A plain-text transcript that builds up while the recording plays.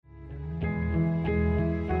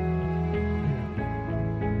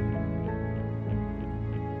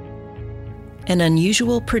An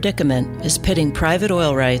unusual predicament is pitting private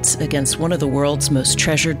oil rights against one of the world's most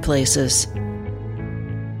treasured places.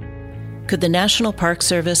 Could the National Park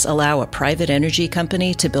Service allow a private energy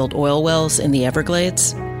company to build oil wells in the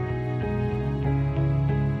Everglades?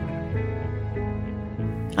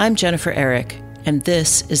 I'm Jennifer Erick, and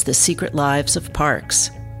this is The Secret Lives of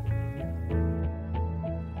Parks.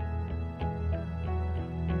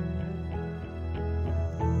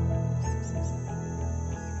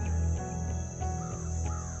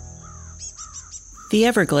 The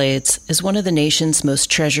Everglades is one of the nation's most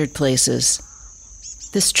treasured places.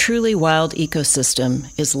 This truly wild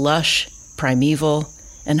ecosystem is lush, primeval,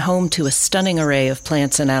 and home to a stunning array of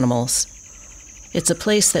plants and animals. It's a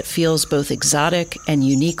place that feels both exotic and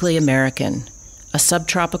uniquely American, a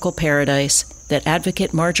subtropical paradise that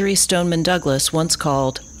advocate Marjory Stoneman Douglas once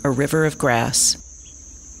called a river of grass.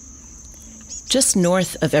 Just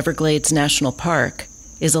north of Everglades National Park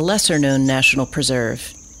is a lesser-known national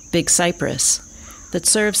preserve, Big Cypress, that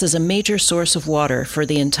serves as a major source of water for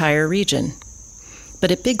the entire region. But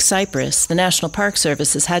at Big Cypress, the National Park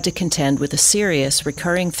Service has had to contend with a serious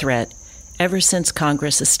recurring threat ever since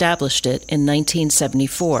Congress established it in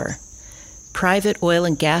 1974: private oil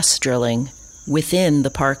and gas drilling within the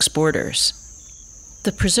park's borders.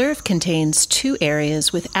 The preserve contains 2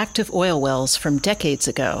 areas with active oil wells from decades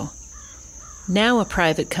ago. Now a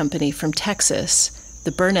private company from Texas,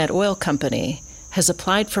 the Burnett Oil Company, has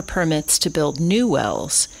applied for permits to build new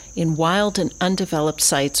wells in wild and undeveloped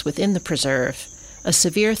sites within the preserve, a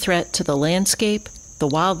severe threat to the landscape, the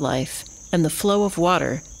wildlife, and the flow of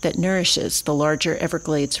water that nourishes the larger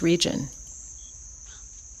Everglades region.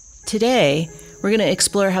 Today, we're going to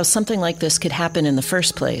explore how something like this could happen in the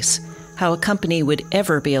first place, how a company would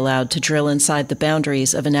ever be allowed to drill inside the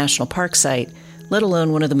boundaries of a national park site, let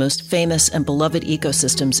alone one of the most famous and beloved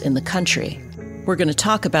ecosystems in the country. We're going to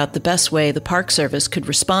talk about the best way the Park Service could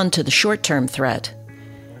respond to the short-term threat.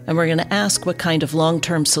 And we're going to ask what kind of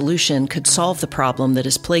long-term solution could solve the problem that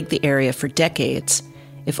has plagued the area for decades,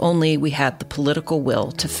 if only we had the political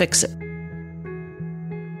will to fix it.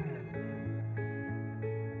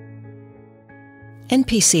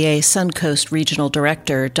 NPCA Suncoast Regional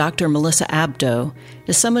Director Dr. Melissa Abdo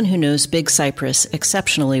is someone who knows Big Cypress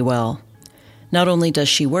exceptionally well. Not only does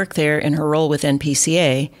she work there in her role with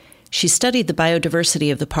NPCA, she studied the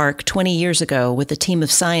biodiversity of the park 20 years ago with a team of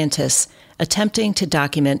scientists attempting to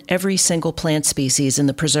document every single plant species in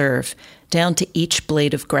the preserve, down to each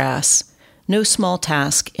blade of grass. No small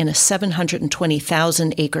task in a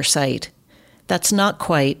 720,000-acre site. That's not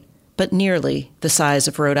quite, but nearly the size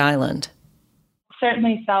of Rhode Island.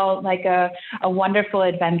 Certainly felt like a wonderful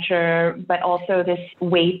adventure, but also this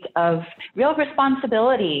weight of real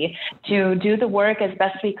responsibility to do the work as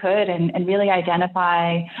best we could and really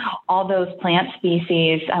identify all those plant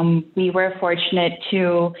species. We were fortunate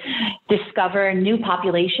to discover new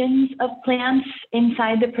populations of plants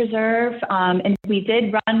inside the preserve, and we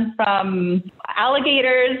did run from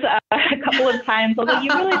alligators a couple of times, although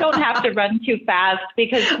you really don't have to run too fast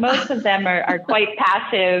because most of them are quite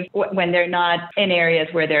passive when they're not in areas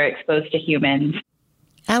where they're exposed to humans.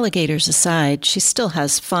 Alligators aside, she still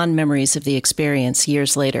has fond memories of the experience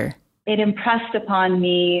years later. It impressed upon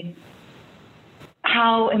me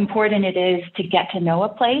how important it is to get to know a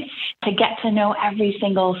place, to get to know every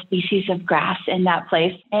single species of grass in that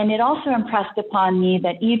place. And it also impressed upon me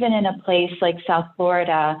that even in a place like South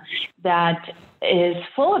Florida that is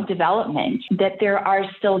full of development, that there are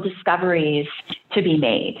still discoveries to be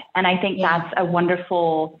made. And I think that's a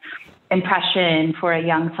wonderful impression for a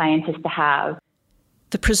young scientist to have.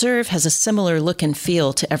 The preserve has a similar look and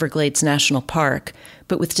feel to Everglades National Park,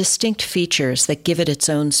 but with distinct features that give it its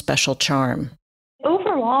own special charm.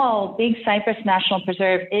 Overall, Big Cypress National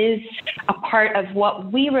Preserve is a part of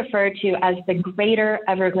what we refer to as the greater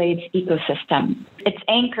Everglades ecosystem. It's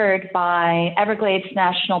anchored by Everglades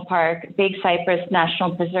National Park, Big Cypress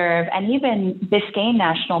National Preserve, and even Biscayne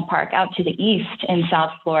National Park out to the east in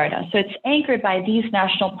South Florida. So it's anchored by these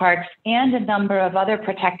national parks and a number of other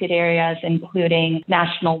protected areas, including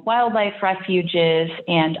national wildlife refuges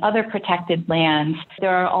and other protected lands.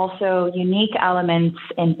 There are also unique elements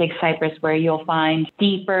in Big Cypress where you'll find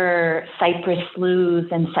deeper cypress sloughs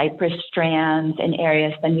and cypress strands in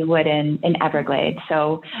areas than you would in Everglades.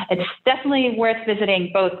 So it's definitely worth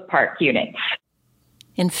visiting both park units.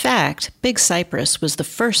 In fact, Big Cypress was the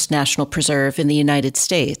first national preserve in the United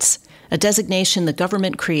States, a designation the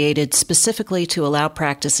government created specifically to allow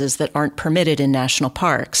practices that aren't permitted in national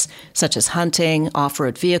parks, such as hunting,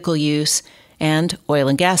 off-road vehicle use, and oil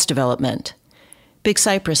and gas development. Big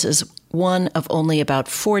Cypress is one of only about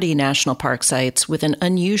 40 national park sites with an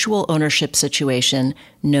unusual ownership situation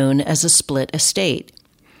known as a split estate.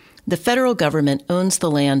 The federal government owns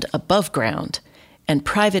the land above ground, and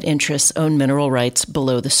private interests own mineral rights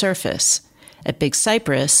below the surface. At Big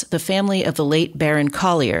Cypress, the family of the late Baron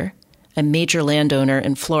Collier, a major landowner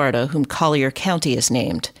in Florida whom Collier County is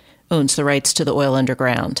named, owns the rights to the oil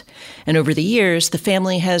underground. And over the years, the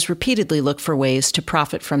family has repeatedly looked for ways to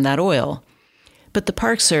profit from that oil. But the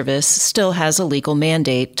Park Service still has a legal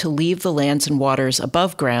mandate to leave the lands and waters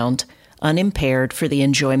above ground unimpaired for the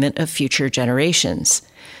enjoyment of future generations,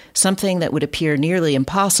 something that would appear nearly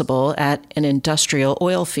impossible at an industrial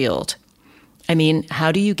oil field. I mean,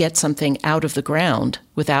 how do you get something out of the ground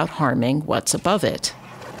without harming what's above it?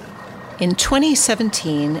 In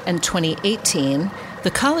 2017 and 2018,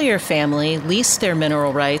 the Collier family leased their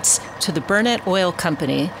mineral rights to the Burnett Oil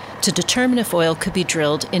Company to determine if oil could be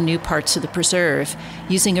drilled in new parts of the preserve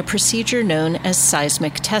using a procedure known as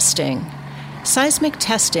seismic testing. Seismic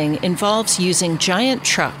testing involves using giant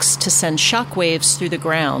trucks to send shock waves through the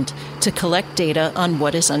ground to collect data on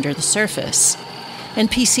what is under the surface.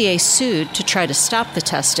 NPCA sued to try to stop the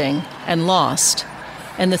testing and lost.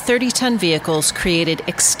 And the 30-ton vehicles created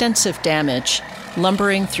extensive damage,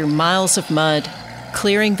 lumbering through miles of mud,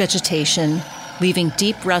 clearing vegetation, leaving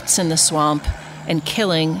deep ruts in the swamp, and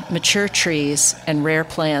killing mature trees and rare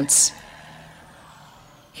plants.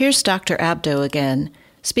 Here's Dr. Abdo again,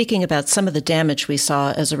 speaking about some of the damage we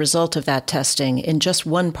saw as a result of that testing in just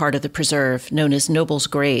one part of the preserve known as Noble's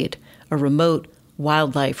Grade, a remote,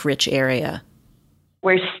 wildlife-rich area.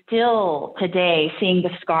 We're still today seeing the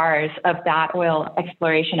scars of that oil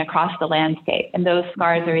exploration across the landscape, and those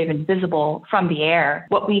scars are even visible from the air.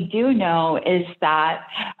 What we do know is that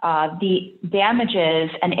the damages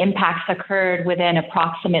and impacts occurred within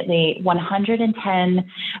approximately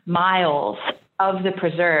 110 miles of the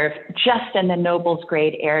preserve, just in the Noble's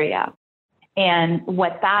Grade area. And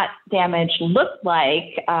what that damage looked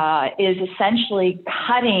like is essentially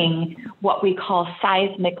cutting what we call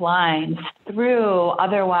seismic lines through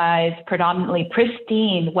otherwise predominantly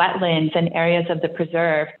pristine wetlands and areas of the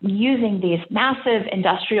preserve using these massive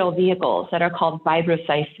industrial vehicles that are called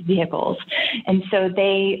vibroseis vehicles. And so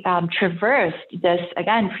they traversed this,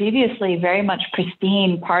 again, previously very much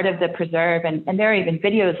pristine part of the preserve. And there are even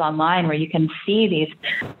videos online where you can see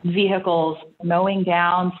these vehicles mowing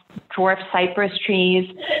down dwarf cypress trees.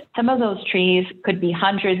 Some of those trees could be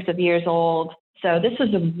hundreds of years old. So this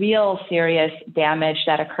was a real serious damage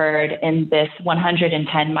that occurred in this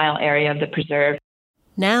 110-mile area of the preserve.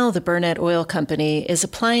 Now the Burnett Oil Company is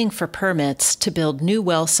applying for permits to build new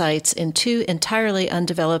well sites in two entirely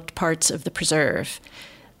undeveloped parts of the preserve.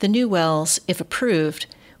 The new wells, if approved,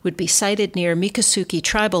 would be sited near Miccosukee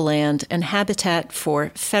tribal land and habitat for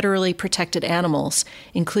federally protected animals,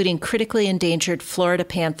 including critically endangered Florida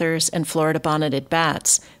panthers and Florida bonneted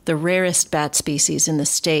bats, the rarest bat species in the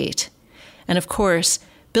state. And of course,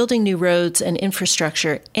 building new roads and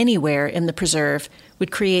infrastructure anywhere in the preserve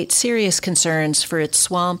would create serious concerns for its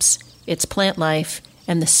swamps, its plant life,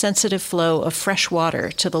 and the sensitive flow of fresh water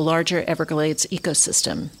to the larger Everglades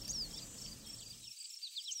ecosystem.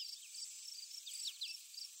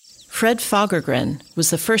 Fred Fagergren was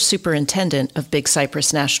the first superintendent of Big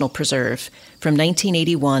Cypress National Preserve from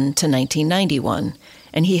 1981 to 1991,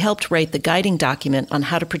 and he helped write the guiding document on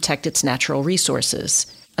how to protect its natural resources,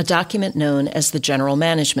 a document known as the General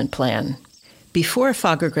Management Plan. Before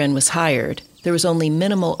Fagergren was hired, there was only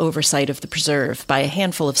minimal oversight of the preserve by a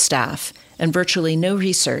handful of staff, and virtually no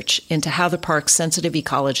research into how the park's sensitive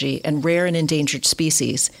ecology and rare and endangered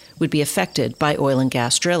species would be affected by oil and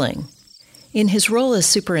gas drilling. In his role as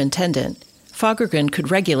superintendent, Fagergren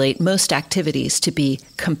could regulate most activities to be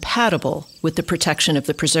compatible with the protection of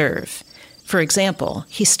the preserve. For example,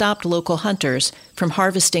 he stopped local hunters from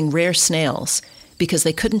harvesting rare snails because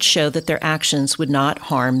they couldn't show that their actions would not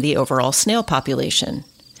harm the overall snail population.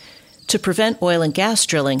 To prevent oil and gas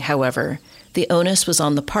drilling, however, the onus was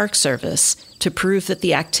on the Park Service to prove that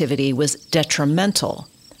the activity was detrimental,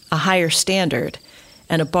 a higher standard,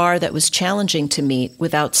 and a bar that was challenging to meet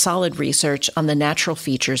without solid research on the natural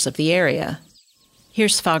features of the area.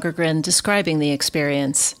 Here's Fagergren describing the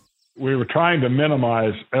experience. We were trying to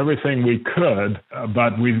minimize everything we could,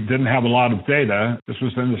 but we didn't have a lot of data. This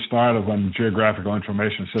was in the start of when geographical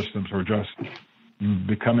information systems were just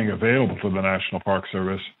becoming available to the National Park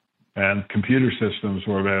Service, and computer systems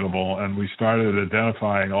were available, and we started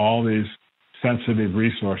identifying all these sensitive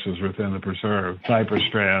resources within the preserve: cypress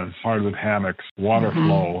strands, hardwood hammocks, water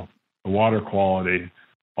flow, water quality,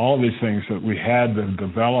 all these things that we had to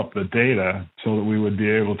develop the data so that we would be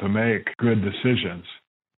able to make good decisions.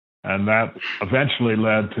 And that eventually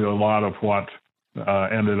led to a lot of what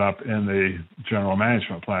ended up in the general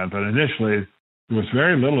management plan. But initially, there was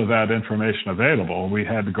very little of that information available. We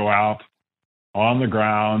had to go out on the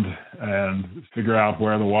ground and figure out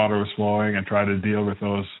where the water was flowing and try to deal with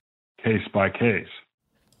those case by case.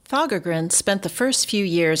 Fagergren spent the first few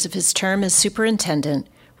years of his term as superintendent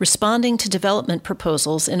responding to development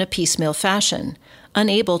proposals in a piecemeal fashion,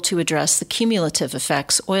 unable to address the cumulative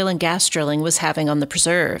effects oil and gas drilling was having on the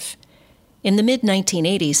preserve. In the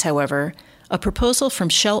mid-1980s, however, a proposal from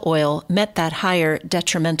Shell Oil met that higher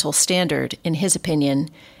detrimental standard, in his opinion,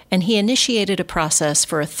 and he initiated a process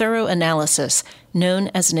for a thorough analysis known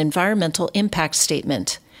as an environmental impact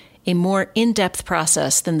statement, a more in-depth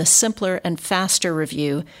process than the simpler and faster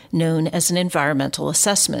review known as an environmental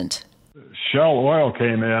assessment. Shell Oil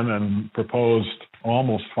came in and proposed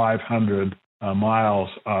almost 500 miles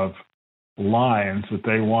of lines that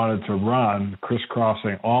they wanted to run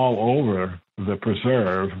crisscrossing all over the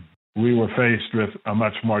preserve. We were faced with a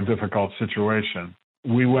much more difficult situation.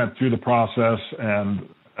 We went through the process, and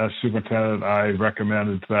as superintendent, I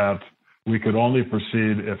recommended that we could only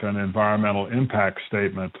proceed if an environmental impact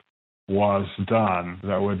statement was done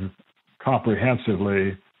that would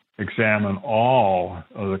comprehensively examine all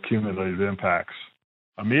of the cumulative impacts.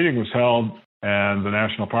 A meeting was held, and the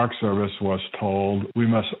National Park Service was told we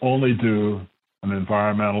must only do an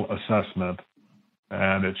environmental assessment,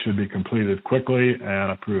 and it should be completed quickly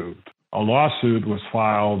and approved. A lawsuit was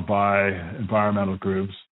filed by environmental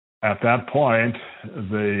groups. At that point,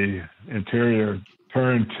 the Interior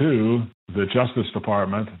turned to the Justice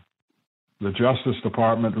Department. The Justice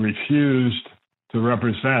Department refused to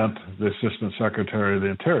represent the Assistant Secretary of the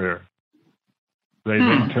Interior. They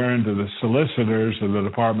then turned to the solicitors of the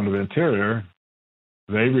Department of Interior.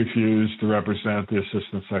 They refused to represent the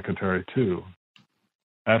Assistant Secretary too.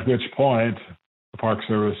 At which point, the Park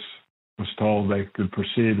Service was told they could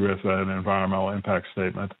proceed with an environmental impact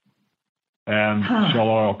statement, and Shell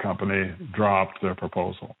Oil Company dropped their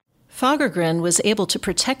proposal. Fagergren was able to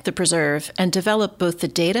protect the preserve and develop both the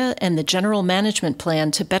data and the general management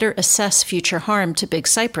plan to better assess future harm to Big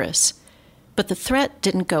Cypress. But the threat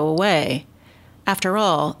didn't go away. After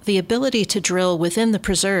all, the ability to drill within the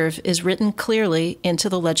preserve is written clearly into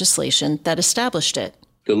the legislation that established it.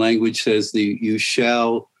 The language says you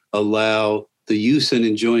shall allow the use and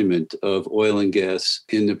enjoyment of oil and gas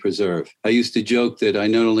in the preserve. I used to joke that I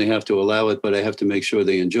not only have to allow it, but I have to make sure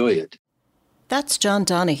they enjoy it. That's John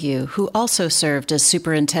Donahue, who also served as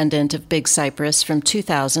superintendent of Big Cypress from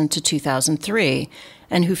 2000 to 2003,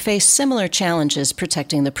 and who faced similar challenges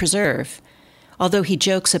protecting the preserve. Although he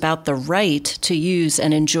jokes about the right to use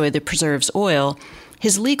and enjoy the preserve's oil,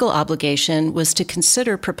 his legal obligation was to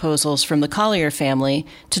consider proposals from the Collier family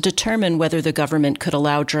to determine whether the government could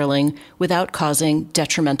allow drilling without causing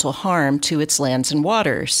detrimental harm to its lands and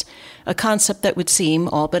waters, a concept that would seem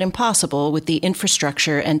all but impossible with the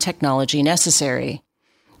infrastructure and technology necessary.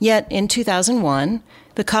 Yet, in 2001,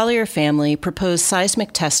 the Collier family proposed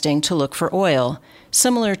seismic testing to look for oil,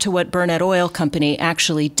 similar to what Burnett Oil Company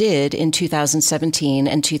actually did in 2017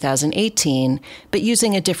 and 2018, but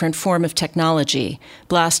using a different form of technology,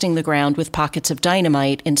 blasting the ground with pockets of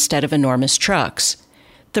dynamite instead of enormous trucks.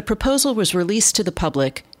 The proposal was released to the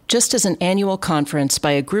public just as an annual conference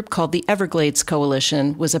by a group called the Everglades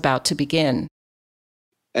Coalition was about to begin.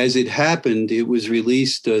 As it happened, it was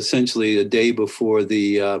released essentially a day before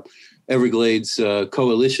the Everglades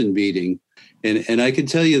Coalition meeting. And I can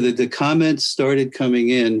tell you that the comments started coming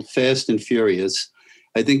in fast and furious.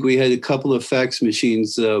 I think we had a couple of fax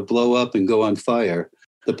machines blow up and go on fire.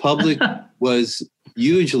 The public was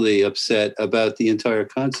hugely upset about the entire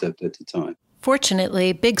concept at the time.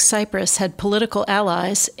 Fortunately, Big Cypress had political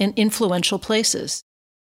allies in influential places.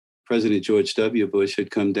 President George W. Bush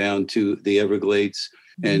had come down to the Everglades,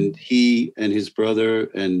 and he and his brother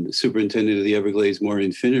and superintendent of the Everglades,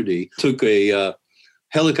 Maureen Finnerty, took a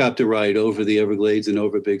helicopter ride over the Everglades and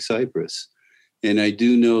over Big Cypress. And I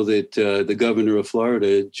do know that the governor of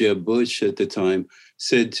Florida, Jeb Bush at the time,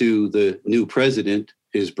 said to the new president,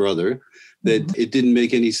 his brother, that it didn't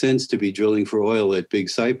make any sense to be drilling for oil at Big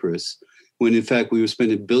Cypress, when in fact we were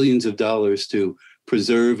spending billions of dollars to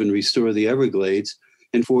preserve and restore the Everglades,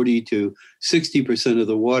 and 40 to 60% of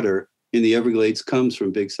the water in the Everglades comes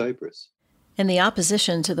from Big Cypress. And the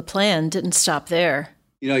opposition to the plan didn't stop there.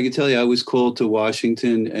 You know, I can tell you, I was called to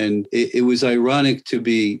Washington, and it was ironic to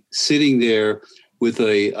be sitting there with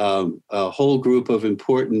a whole group of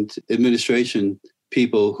important administration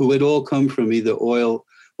people who had all come from either oil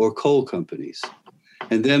or coal companies,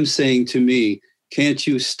 and them saying to me, "Can't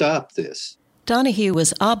you stop this?" Donahue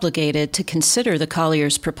was obligated to consider the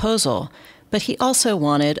Colliers' proposal, But he also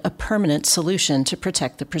wanted a permanent solution to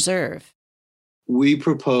protect the preserve. We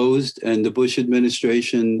proposed, and the Bush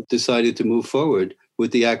administration decided to move forward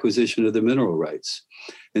with the acquisition of the mineral rights.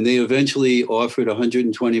 And they eventually offered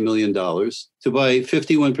 $120 million to buy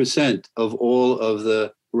 51% of all of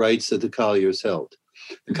the rights that the Colliers held,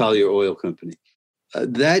 the Collier Oil Company.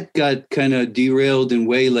 That got kind of derailed and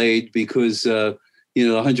waylaid because,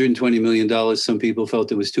 $120 million, some people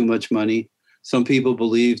felt it was too much money. Some people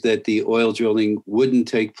believed that the oil drilling wouldn't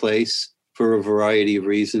take place for a variety of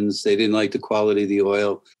reasons. They didn't like the quality of the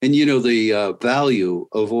oil. And, the value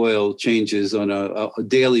of oil changes on a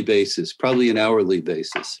daily basis, probably an hourly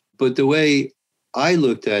basis. But the way I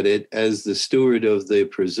looked at it as the steward of the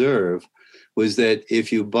preserve was that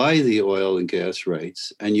if you buy the oil and gas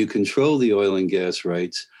rights and you control the oil and gas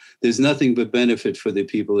rights, there's nothing but benefit for the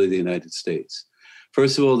people of the United States.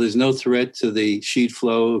 First of all, there's no threat to the sheet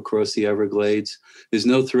flow across the Everglades. There's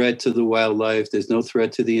no threat to the wildlife. There's no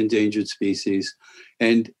threat to the endangered species.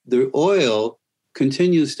 And the oil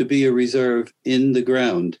continues to be a reserve in the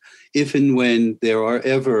ground if and when there are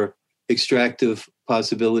ever extractive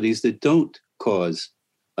possibilities that don't cause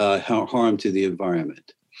harm to the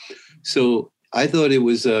environment. So I thought it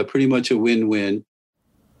was pretty much a win-win.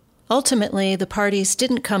 Ultimately, the parties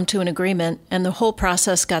didn't come to an agreement, and the whole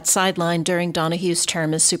process got sidelined during Donahue's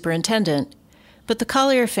term as superintendent. But the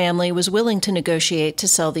Collier family was willing to negotiate to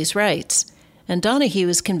sell these rights, and Donahue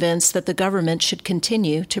was convinced that the government should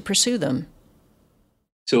continue to pursue them.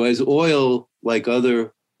 So as oil, like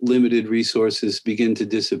other limited resources, begin to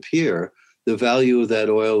disappear, the value of that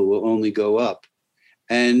oil will only go up.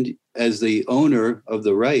 And as the owner of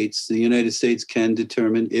the rights, the United States can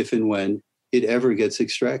determine if and when it ever gets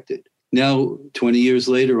extracted. Now, 20 years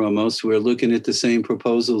later almost, we're looking at the same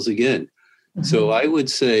proposals again. Mm-hmm. So I would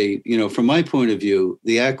say, from my point of view,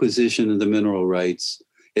 the acquisition of the mineral rights,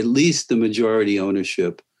 at least the majority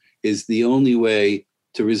ownership, is the only way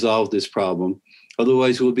to resolve this problem.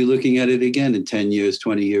 Otherwise, we'll be looking at it again in 10 years,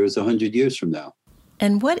 20 years, 100 years from now.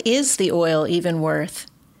 And what is the oil even worth?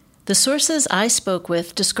 The sources I spoke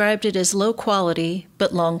with described it as low quality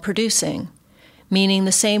but long producing, meaning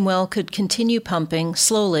the same well could continue pumping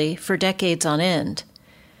slowly for decades on end.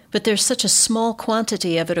 But there's such a small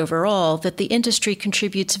quantity of it overall that the industry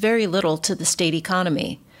contributes very little to the state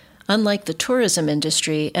economy, unlike the tourism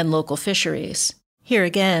industry and local fisheries. Here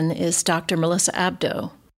again is Dr. Melissa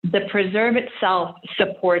Abdo. The preserve itself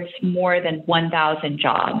supports more than 1,000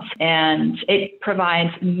 jobs, and it provides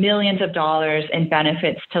millions of dollars in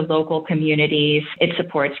benefits to local communities. It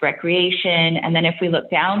supports recreation. And then if we look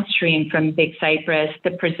downstream from Big Cypress,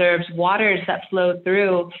 the preserve's waters that flow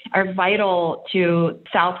through are vital to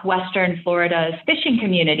southwestern Florida's fishing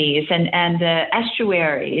communities and the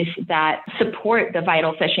estuaries that support the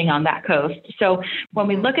vital fishing on that coast. So when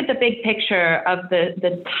we look at the big picture of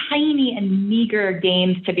the tiny and meager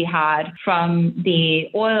gains to be had from the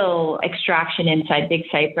oil extraction inside Big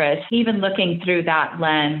Cypress, even looking through that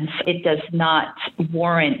lens, it does not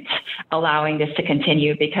warrant allowing this to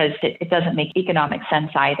continue because it doesn't make economic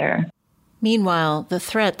sense either. Meanwhile, the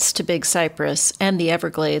threats to Big Cypress and the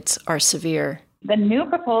Everglades are severe. The new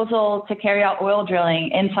proposal to carry out oil drilling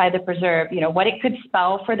inside the preserve, what it could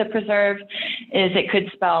spell for the preserve is it could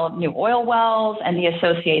spell new oil wells and the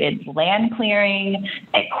associated land clearing,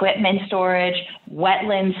 equipment storage,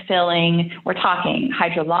 wetlands filling. We're talking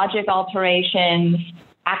hydrologic alterations,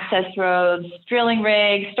 access roads, drilling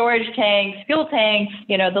rigs, storage tanks, fuel tanks,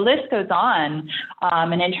 the list goes on.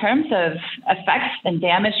 And in terms of effects and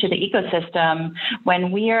damage to the ecosystem,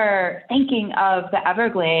 when we are thinking of the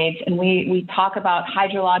Everglades and we talk about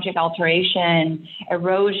hydrologic alteration,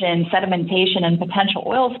 erosion, sedimentation, and potential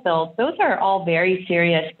oil spills, those are all very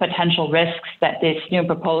serious potential risks that this new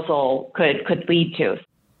proposal could lead to.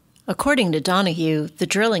 According to Donahue, the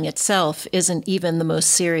drilling itself isn't even the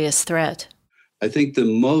most serious threat. I think the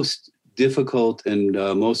most difficult and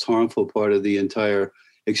most harmful part of the entire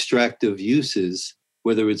extractive uses,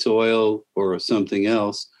 whether it's oil or something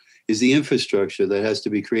else, is the infrastructure that has to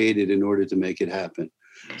be created in order to make it happen.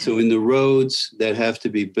 So in the roads that have to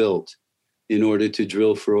be built in order to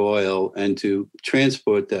drill for oil and to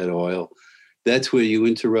transport that oil, that's where you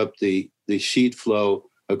interrupt the sheet flow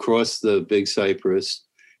across the Big Cypress,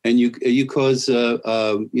 and you cause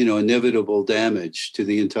inevitable damage to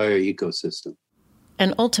the entire ecosystem.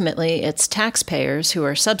 And ultimately, it's taxpayers who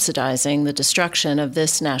are subsidizing the destruction of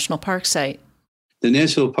this national park site. The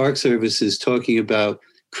National Park Service is talking about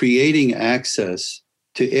creating access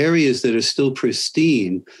to areas that are still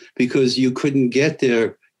pristine because you couldn't get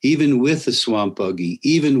there even with a swamp buggy,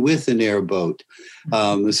 even with an airboat.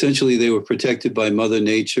 Essentially, they were protected by Mother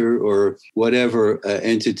Nature or whatever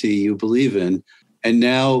entity you believe in. And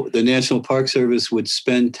now the National Park Service would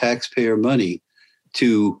spend taxpayer money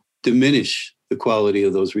to diminish the quality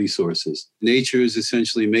of those resources. Nature has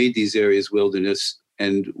essentially made these areas wilderness,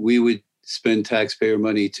 and we would spend taxpayer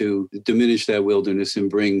money to diminish that wilderness and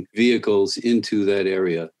bring vehicles into that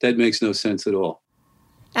area. That makes no sense at all.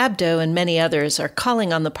 Abdo and many others are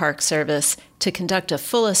calling on the Park Service to conduct a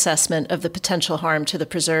full assessment of the potential harm to the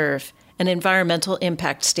preserve, an environmental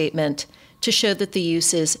impact statement, to show that the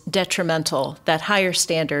use is detrimental, that higher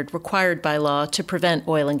standard required by law to prevent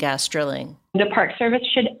oil and gas drilling. The Park Service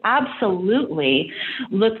should absolutely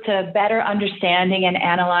look to better understanding and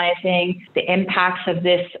analyzing the impacts of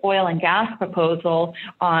this oil and gas proposal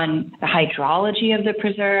on the hydrology of the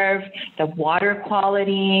preserve, the water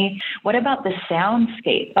quality. What about the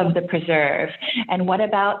soundscape of the preserve? And what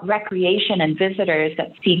about recreation and visitors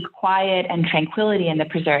that seek quiet and tranquility in the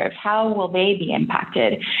preserve? How will they be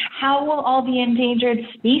impacted? How will all the endangered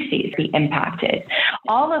species be impacted?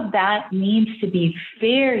 All of that needs to be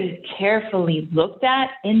very carefully looked at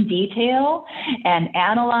in detail and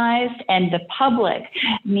analyzed, and the public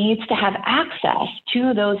needs to have access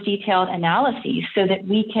to those detailed analyses so that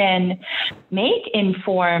we can make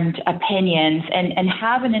informed opinions and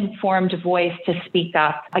have an informed voice to speak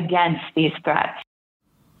up against these threats.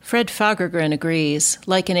 Fred Fagergren agrees,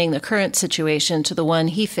 likening the current situation to the one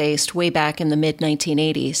he faced way back in the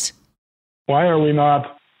mid-1980s. Why are we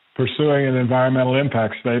not pursuing an environmental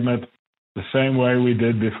impact statement the same way we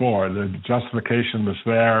did before? The justification was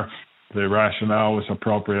there, the rationale was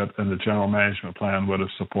appropriate, and the general management plan would have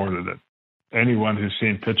supported it. Anyone who's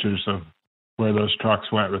seen pictures of where those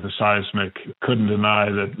trucks went with the seismic couldn't deny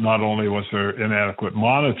that not only was there inadequate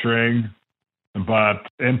monitoring, but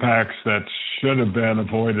impacts that should have been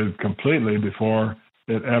avoided completely before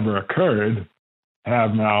it ever occurred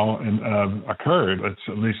have now occurred. It's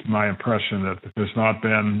at least my impression that there's not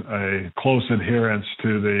been a close adherence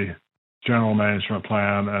to the general management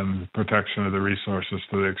plan and protection of the resources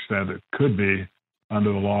to the extent it could be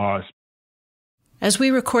under the laws. As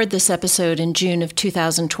we record this episode in June of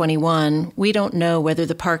 2021, we don't know whether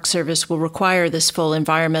the Park Service will require this full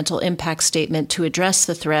environmental impact statement to address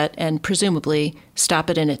the threat and presumably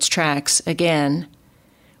stop it in its tracks again.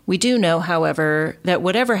 We do know, however, that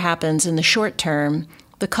whatever happens in the short term,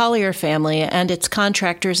 the Collier family and its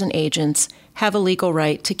contractors and agents have a legal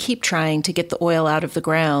right to keep trying to get the oil out of the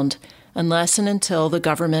ground, unless and until the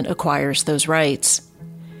government acquires those rights.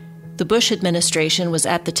 The Bush administration was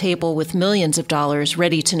at the table with millions of dollars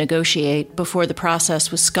ready to negotiate before the process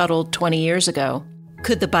was scuttled 20 years ago.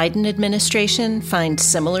 Could the Biden administration find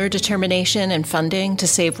similar determination and funding to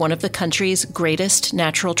save one of the country's greatest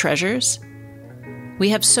natural treasures? We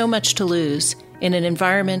have so much to lose in an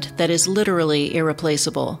environment that is literally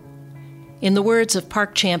irreplaceable. In the words of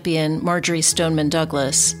park champion Marjorie Stoneman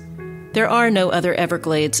Douglas, there are no other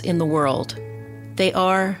Everglades in the world. They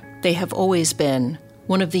have always been,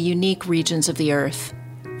 one of the unique regions of the earth,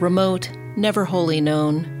 remote, never wholly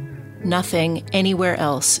known. Nothing anywhere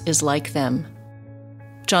else is like them.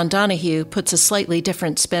 John Donahue puts a slightly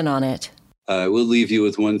different spin on it. I will leave you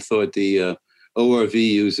with one thought. The ORV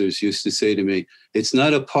users used to say to me, it's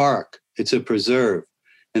not a park, it's a preserve.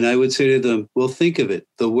 And I would say to them, well, think of it.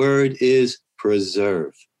 The word is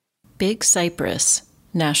preserve. Big Cypress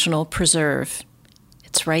National Preserve.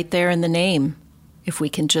 It's right there in the name, if we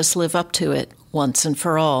can just live up to it once and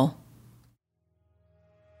for all.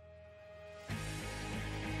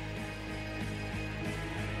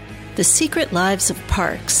 The Secret Lives of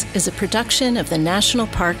Parks is a production of the National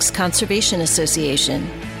Parks Conservation Association.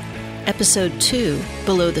 Episode 2,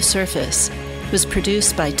 Below the Surface, was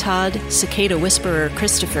produced by Todd, Cicada Whisperer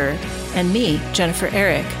Christopher, and me, Jennifer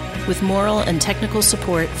Eric, with moral and technical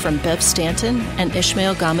support from Bev Stanton and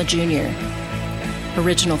Ishmael Gama Jr.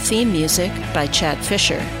 Original theme music by Chad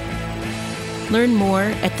Fisher. Learn more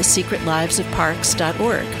at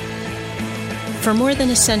thesecretlivesofparks.org. For more than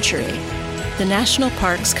a century, the National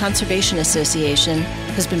Parks Conservation Association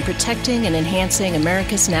has been protecting and enhancing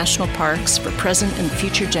America's national parks for present and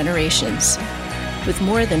future generations. With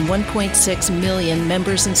more than 1.6 million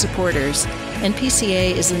members and supporters,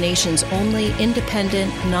 NPCA is the nation's only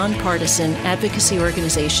independent, nonpartisan advocacy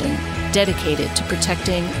organization dedicated to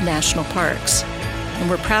protecting national parks. And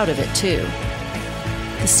we're proud of it, too.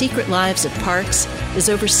 The Secret Lives of Parks is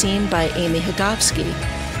overseen by Amy Higovsky,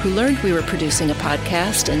 who learned we were producing a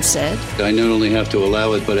podcast and said, I not only have to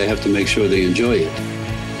allow it, but I have to make sure they enjoy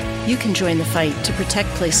it. You can join the fight to protect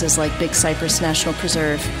places like Big Cypress National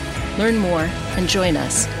Preserve. Learn more and join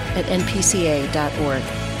us at npca.org.